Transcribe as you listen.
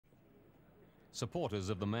Supporters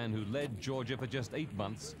of the man who led Georgia for just 8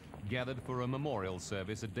 months gathered for a memorial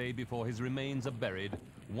service a day before his remains are buried,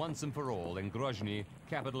 once and for all, in Grozny,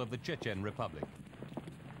 capital of the Chechen Republic.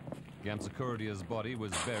 Gamsakhurdia's body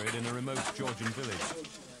was buried in a remote Georgian village.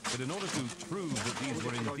 But in order to prove that these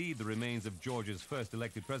were indeed the remains of Georgia's first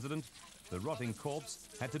elected president, the rotting corpse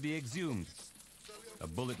had to be exhumed. A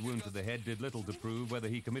bullet wound to the head did little to prove whether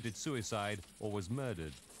he committed suicide or was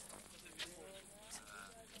murdered.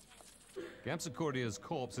 Gamsakhurdia's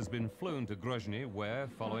corpse has been flown to Grozny, where,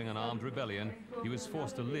 following an armed rebellion, he was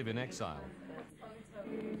forced to live in exile.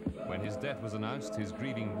 When his death was announced, his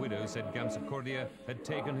grieving widow said Gamsakhurdia had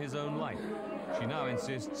taken his own life. She now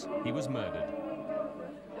insists he was murdered.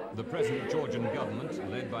 The present Georgian government,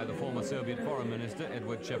 led by the former Soviet Foreign Minister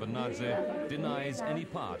Edward Shevardnadze, denies any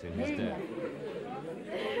part in his death.